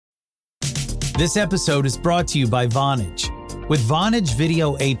This episode is brought to you by Vonage. With Vonage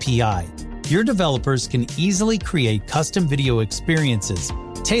Video API, your developers can easily create custom video experiences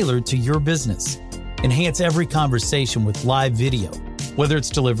tailored to your business. Enhance every conversation with live video, whether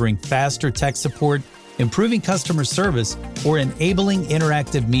it's delivering faster tech support, improving customer service, or enabling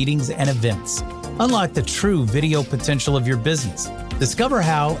interactive meetings and events. Unlock the true video potential of your business. Discover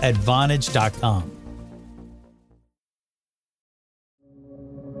how at Vonage.com.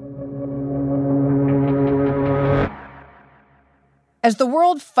 As the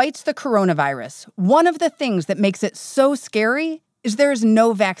world fights the coronavirus, one of the things that makes it so scary is there's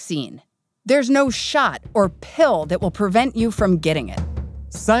no vaccine. There's no shot or pill that will prevent you from getting it.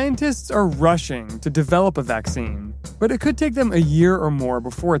 Scientists are rushing to develop a vaccine, but it could take them a year or more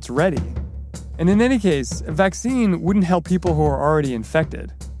before it's ready. And in any case, a vaccine wouldn't help people who are already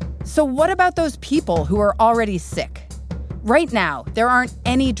infected. So what about those people who are already sick? Right now, there aren't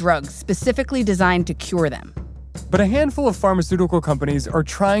any drugs specifically designed to cure them. But a handful of pharmaceutical companies are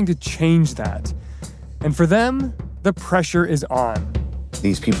trying to change that. And for them, the pressure is on.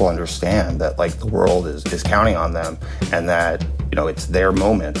 These people understand that, the world is counting on them and that, it's their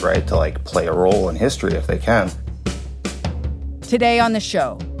moment, right, to, play a role in history if they can. Today on the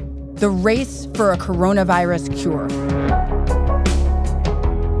show, the race for a coronavirus cure.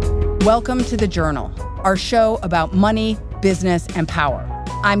 Welcome to The Journal, our show about money, business, and power.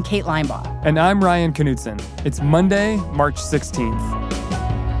 I'm Kate Linebaugh. And I'm Ryan Knutson. It's Monday, March 16th.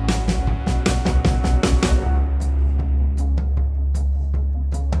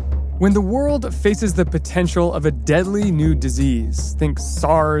 When the world faces the potential of a deadly new disease, think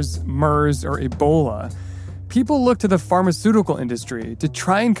SARS, MERS, or Ebola, people look to the pharmaceutical industry to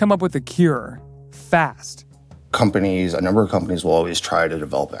try and come up with a cure, fast. A number of companies will always try to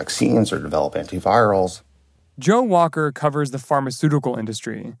develop vaccines or develop antivirals. Joe Walker covers the pharmaceutical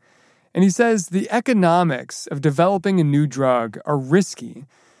industry, and he says the economics of developing a new drug are risky,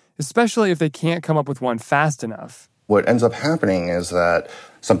 especially if they can't come up with one fast enough. What ends up happening is that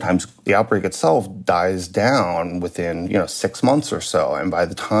sometimes the outbreak itself dies down within, 6 months or so, and by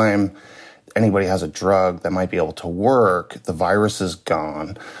the time anybody has a drug that might be able to work, the virus is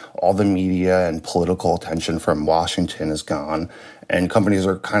gone, all the media and political attention from Washington is gone, and companies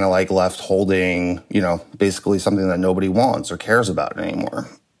are kind of left holding, basically something that nobody wants or cares about anymore.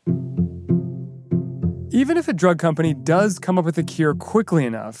 Even if a drug company does come up with a cure quickly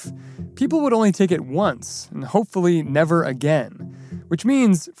enough, people would only take it once and hopefully never again, which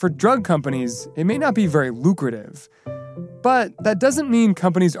means for drug companies, it may not be very lucrative. But that doesn't mean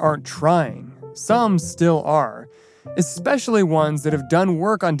companies aren't trying. Some still are, especially ones that have done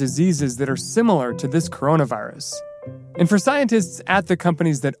work on diseases that are similar to this coronavirus. And for scientists at the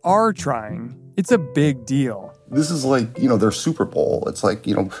companies that are trying, it's a big deal. This is their Super Bowl. It's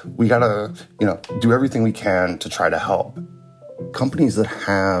we gotta, do everything we can to try to help. Companies that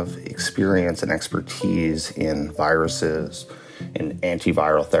have experience and expertise in viruses, in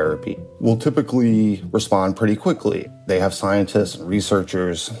antiviral therapy, will typically respond pretty quickly. They have scientists and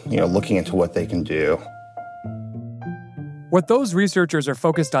researchers, looking into what they can do. What those researchers are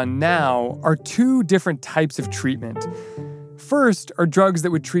focused on now are two different types of treatment. First are drugs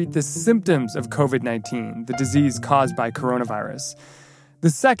that would treat the symptoms of COVID-19, the disease caused by coronavirus. The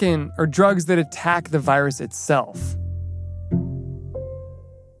second are drugs that attack the virus itself.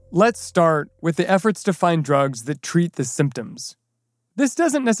 Let's start with the efforts to find drugs that treat the symptoms. This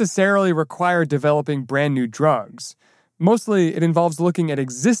doesn't necessarily require developing brand new drugs. Mostly, it involves looking at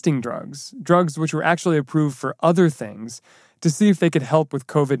existing drugs which were actually approved for other things, to see if they could help with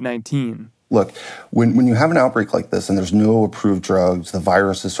COVID-19. Look, when you have an outbreak like this and there's no approved drugs, the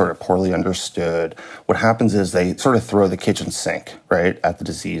virus is sort of poorly understood, what happens is they sort of throw the kitchen sink, right, at the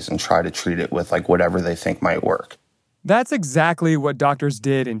disease and try to treat it with whatever they think might work. That's exactly what doctors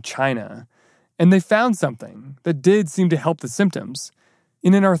did in China. And they found something that did seem to help the symptoms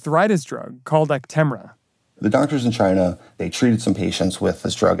in an arthritis drug called Actemra. The doctors in China, they treated some patients with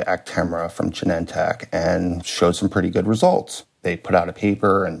this drug Actemra from Genentech and showed some pretty good results. They put out a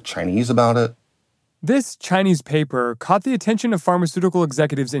paper in Chinese about it. This Chinese paper caught the attention of pharmaceutical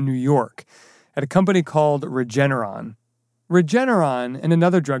executives in New York at a company called Regeneron. Regeneron and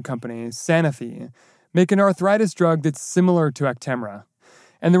another drug company, Sanofi, make an arthritis drug that's similar to Actemra.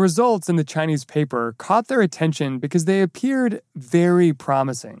 And the results in the Chinese paper caught their attention because they appeared very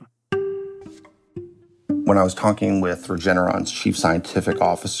promising. When I was talking with Regeneron's chief scientific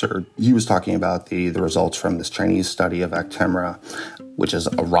officer, he was talking about the results from this Chinese study of Actemra, which is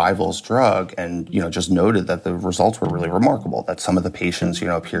a rival's drug, and, just noted that the results were really remarkable, that some of the patients,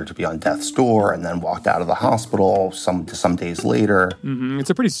 appeared to be on death's door and then walked out of the hospital some days later. It's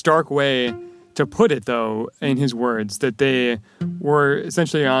a pretty stark way to to put it, though, in his words, that they were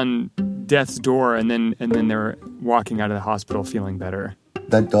essentially on death's door and then they're walking out of the hospital feeling better.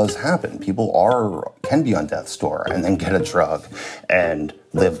 That does happen. People can be on death's door and then get a drug and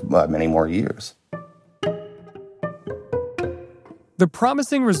live many more years. The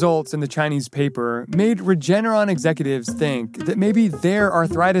promising results in the Chinese paper made Regeneron executives think that maybe their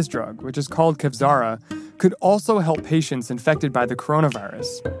arthritis drug, which is called Kevzara, could also help patients infected by the coronavirus.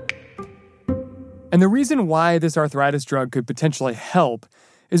 And the reason why this arthritis drug could potentially help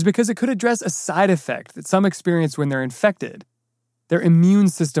is because it could address a side effect that some experience when they're infected. Their immune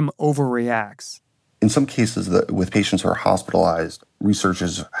system overreacts. In some cases, with patients who are hospitalized,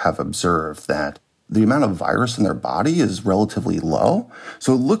 researchers have observed that the amount of virus in their body is relatively low.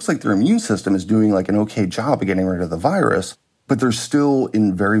 So it looks like their immune system is doing like an okay job of getting rid of the virus, but they're still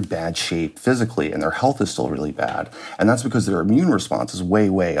in very bad shape physically and their health is still really bad. And that's because their immune response is way,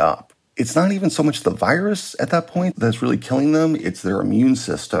 way up. It's not even so much the virus at that point that's really killing them. It's their immune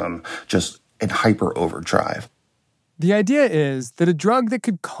system just in hyper overdrive. The idea is that a drug that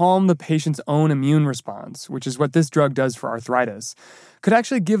could calm the patient's own immune response, which is what this drug does for arthritis, could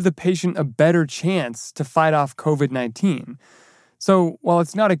actually give the patient a better chance to fight off COVID-19. So while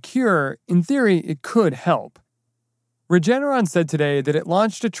it's not a cure, in theory, it could help. Regeneron said today that it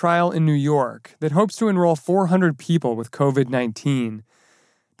launched a trial in New York that hopes to enroll 400 people with COVID-19.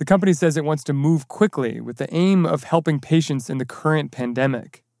 The company says it wants to move quickly with the aim of helping patients in the current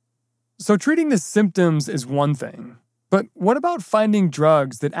pandemic. So treating the symptoms is one thing. But what about finding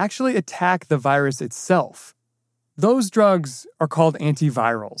drugs that actually attack the virus itself? Those drugs are called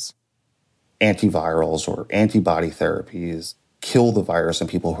antivirals. Antivirals or antibody therapies kill the virus in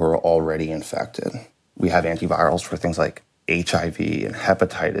people who are already infected. We have antivirals for things like HIV and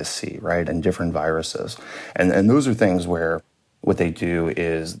hepatitis C, right, and different viruses. And those are things where what they do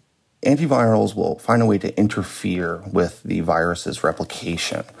is antivirals will find a way to interfere with the virus's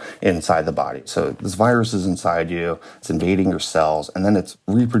replication inside the body. So this virus is inside you, it's invading your cells, and then it's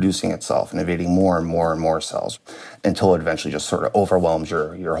reproducing itself and invading more and more and more cells until it eventually just sort of overwhelms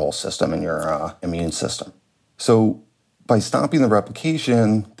your whole system and your immune system. So by stopping the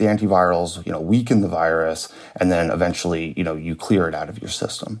replication, the antivirals, weaken the virus, and then eventually, you clear it out of your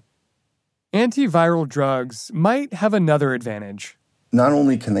system. Antiviral drugs might have another advantage. Not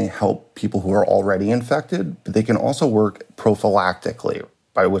only can they help people who are already infected, but they can also work prophylactically,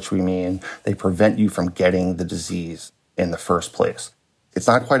 by which we mean they prevent you from getting the disease in the first place. It's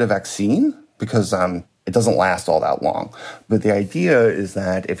not quite a vaccine because it doesn't last all that long. But the idea is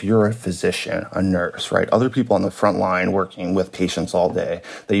that if you're a physician, a nurse, right, other people on the front line working with patients all day,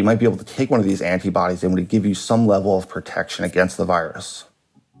 that you might be able to take one of these antibodies and would give you some level of protection against the virus.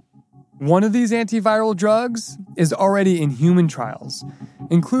 One of these antiviral drugs is already in human trials,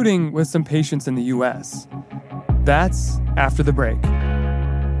 including with some patients in the U.S. That's after the break.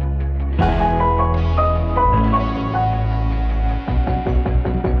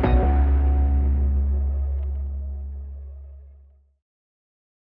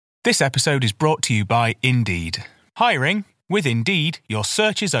 This episode is brought to you by Indeed. Hiring? With Indeed, your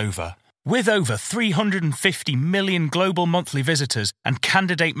search is over. With over 350 million global monthly visitors and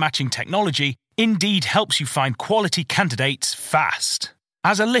candidate matching technology, Indeed helps you find quality candidates fast.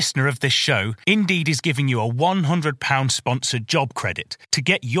 As a listener of this show, Indeed is giving you a £100 sponsored job credit to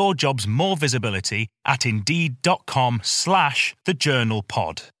get your jobs more visibility at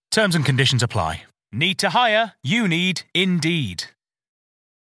Indeed.com/thejournalpod. Terms and conditions apply. Need to hire? You need Indeed.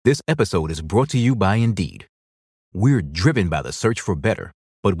 This episode is brought to you by Indeed. We're driven by the search for better.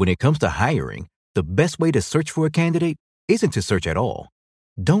 But when it comes to hiring, the best way to search for a candidate isn't to search at all.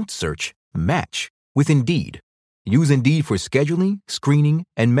 Don't search, match with Indeed. Use Indeed for scheduling, screening,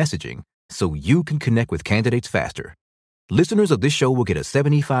 and messaging so you can connect with candidates faster. Listeners of this show will get a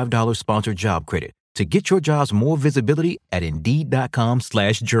 $75 sponsored job credit to get your jobs more visibility at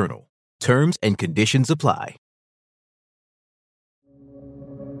Indeed.com/journal. Terms and conditions apply.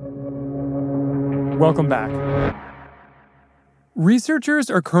 Welcome back. Researchers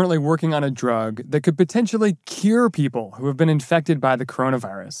are currently working on a drug that could potentially cure people who have been infected by the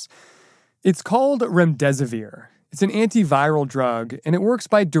coronavirus. It's called remdesivir. It's an antiviral drug, and it works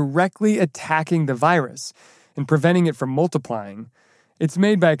by directly attacking the virus and preventing it from multiplying. It's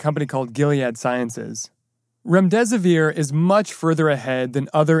made by a company called Gilead Sciences. Remdesivir is much further ahead than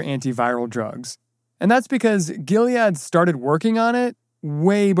other antiviral drugs, and that's because Gilead started working on it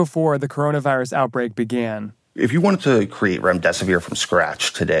way before the coronavirus outbreak began. If you wanted to create remdesivir from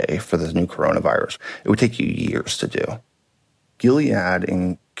scratch today for this new coronavirus, it would take you years to do. Gilead,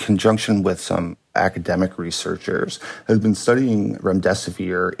 in conjunction with some academic researchers, have been studying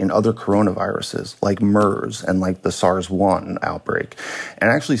remdesivir in other coronaviruses like MERS and like the SARS-1 outbreak, and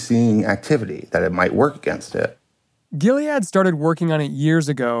actually seeing activity that it might work against it. Gilead started working on it years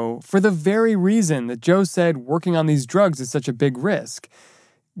ago for the very reason that Joe said working on these drugs is such a big risk.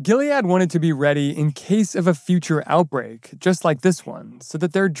 Gilead wanted to be ready in case of a future outbreak, just like this one, so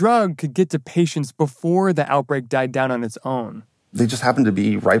that their drug could get to patients before the outbreak died down on its own. They just happened to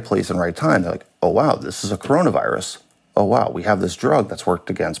be right place and right time. They're like, oh, wow, this is a coronavirus. Oh, wow, we have this drug that's worked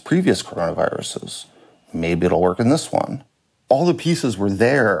against previous coronaviruses. Maybe it'll work in this one. All the pieces were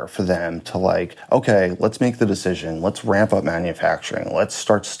there for them to like, okay, let's make the decision. Let's ramp up manufacturing. Let's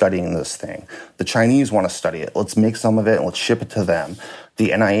start studying this thing. The Chinese want to study it. Let's make some of it and let's ship it to them. The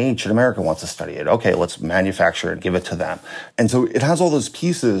NIH in America wants to study it. Okay, let's manufacture it, give it to them. And so it has all those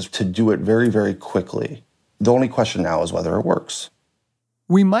pieces to do it very, very quickly. The only question now is whether it works.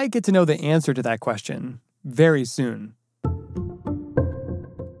 We might get to know the answer to that question very soon.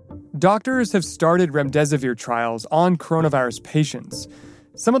 Doctors have started remdesivir trials on coronavirus patients.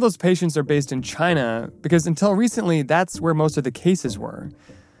 Some of those patients are based in China because until recently, that's where most of the cases were.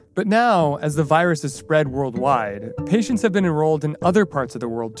 But now, as the virus has spread worldwide, patients have been enrolled in other parts of the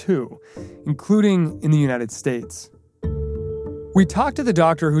world too, including in the United States. We talked to the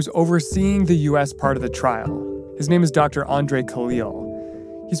doctor who's overseeing the U.S. part of the trial. His name is Dr. Kalil.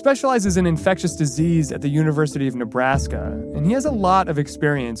 He specializes in infectious disease at the University of Nebraska, and he has a lot of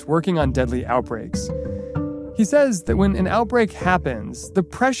experience working on deadly outbreaks. He says that when an outbreak happens, the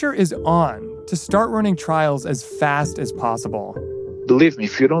pressure is on to start running trials as fast as possible. Believe me,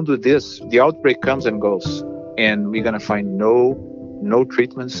 if you don't do this, the outbreak comes and goes, and we're going to find no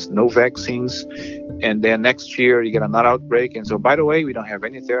treatments, no vaccines, and then next year you get another outbreak, and so, by the way, we don't have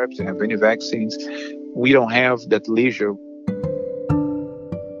any therapies, we don't have any vaccines. We don't have that leisure.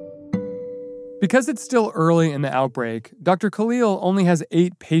 Because it's still early in the outbreak, Dr. Kalil only has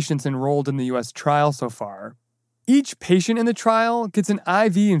 8 patients enrolled in the U.S. trial so far. Each patient in the trial gets an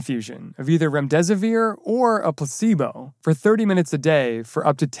IV infusion of either remdesivir or a placebo for 30 minutes a day for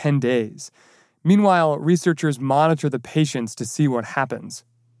up to 10 days. Meanwhile, researchers monitor the patients to see what happens.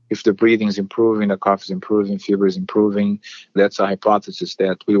 If the breathing is improving, the cough is improving, fever is improving, that's a hypothesis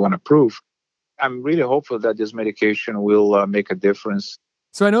that we want to prove. I'm really hopeful that this medication will make a difference.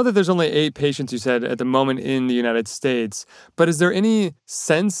 So I know that there's only 8 patients, you said, at the moment in the United States, but is there any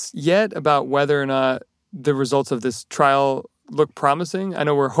sense yet about whether or not the results of this trial look promising? I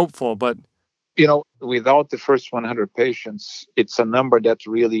know we're hopeful, but... Without the first 100 patients, it's a number that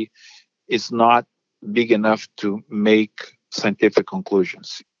really is not big enough to make scientific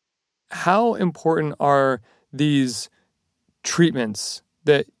conclusions. How important are these treatments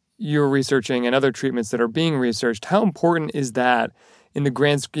that you're researching and other treatments that are being researched? How important is that in the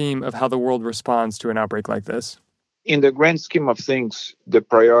grand scheme of how the world responds to an outbreak like this? In the grand scheme of things, the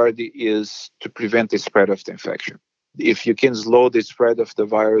priority is to prevent the spread of the infection. If you can slow the spread of the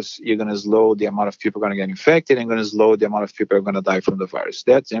virus, you're going to slow the amount of people going to get infected and going to slow the amount of people who are going to die from the virus.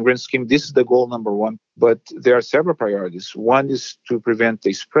 That's, in the grand scheme, this is the goal number one. But there are several priorities. One is to prevent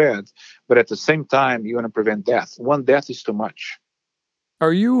the spread, but at the same time, you want to prevent death. One death is too much.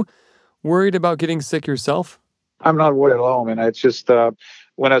 Are you worried about getting sick yourself? I'm not worried at all, man. It's just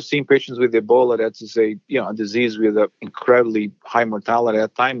when I've seen patients with Ebola, that's a disease with an incredibly high mortality. At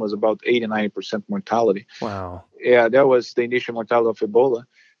that time was about 80-90% mortality. Wow. Yeah, that was the initial mortality of Ebola.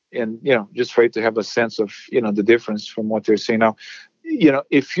 And, just for you to have a sense of, the difference from what they're saying now.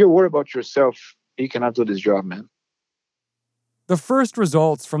 If you're worried about yourself, you cannot do this job, man. The first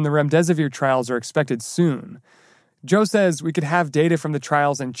results from the remdesivir trials are expected soon. Joe says we could have data from the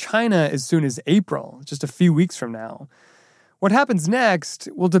trials in China as soon as April, just a few weeks from now. What happens next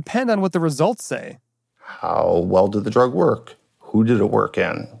will depend on what the results say. How well did the drug work? Who did it work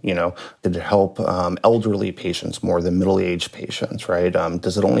in? Did it help elderly patients more than middle-aged patients, right?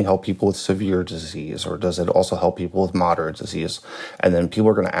 Does it only help people with severe disease, or does it also help people with moderate disease? And then people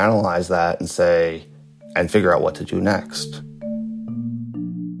are going to analyze that and figure out what to do next.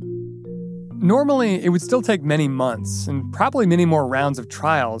 Normally, it would still take many months and probably many more rounds of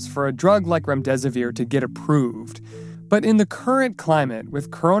trials for a drug like remdesivir to get approved. But in the current climate,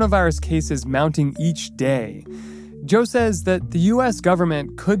 with coronavirus cases mounting each day, Joe says that the U.S.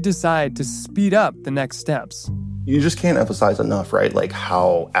 government could decide to speed up the next steps. You just can't emphasize enough, right, like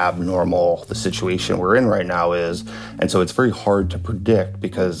how abnormal the situation we're in right now is. And so it's very hard to predict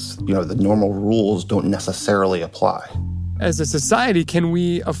because, the normal rules don't necessarily apply. As a society, can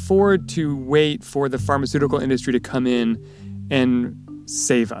we afford to wait for the pharmaceutical industry to come in and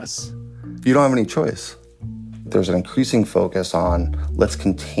save us? You don't have any choice. There's an increasing focus on let's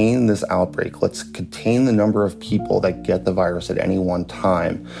contain this outbreak. Let's contain the number of people that get the virus at any one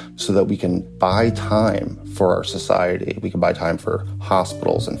time so that we can buy time for our society. We can buy time for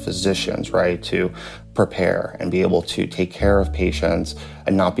hospitals and physicians, right, to prepare and be able to take care of patients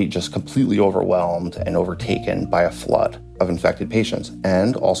and not be just completely overwhelmed and overtaken by a flood of infected patients.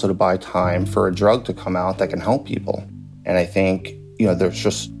 And also to buy time for a drug to come out that can help people. And I think there's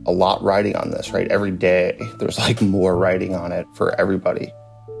just a lot riding on this, right? Every day, there's more riding on it for everybody.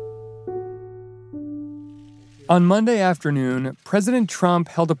 On Monday afternoon, President Trump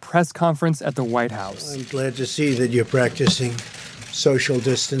held a press conference at the White House. I'm glad to see that you're practicing social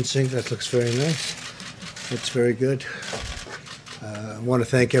distancing. That looks very nice. It's very good. I want to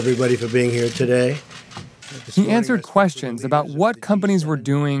thank everybody for being here today. He answered questions about what companies were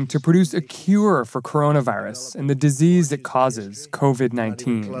doing to produce a cure for coronavirus and the disease it causes,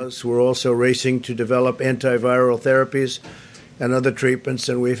 COVID-19. We're also racing to develop antiviral therapies and other treatments,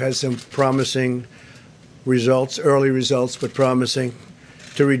 and we've had some promising results, early results, but promising,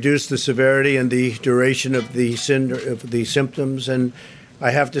 to reduce the severity and the duration of the symptoms. And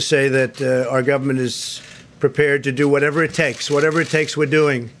I have to say that our government is prepared to do whatever it takes. Whatever it takes, we're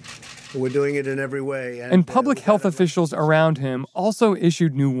doing. We're doing it in every way. And public health officials around him also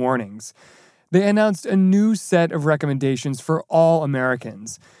issued new warnings. They announced a new set of recommendations for all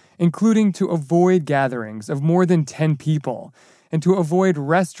Americans, including to avoid gatherings of more than 10 people and to avoid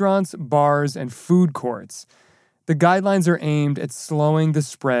restaurants, bars, and food courts. The guidelines are aimed at slowing the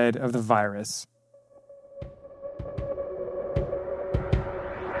spread of the virus.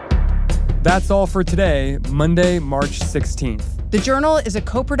 That's all for today, Monday, March 16th. The Journal is a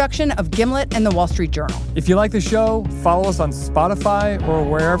co-production of Gimlet and The Wall Street Journal. If you like the show, follow us on Spotify or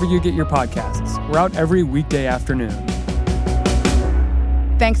wherever you get your podcasts. We're out every weekday afternoon.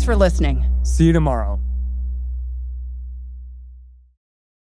 Thanks for listening. See you tomorrow.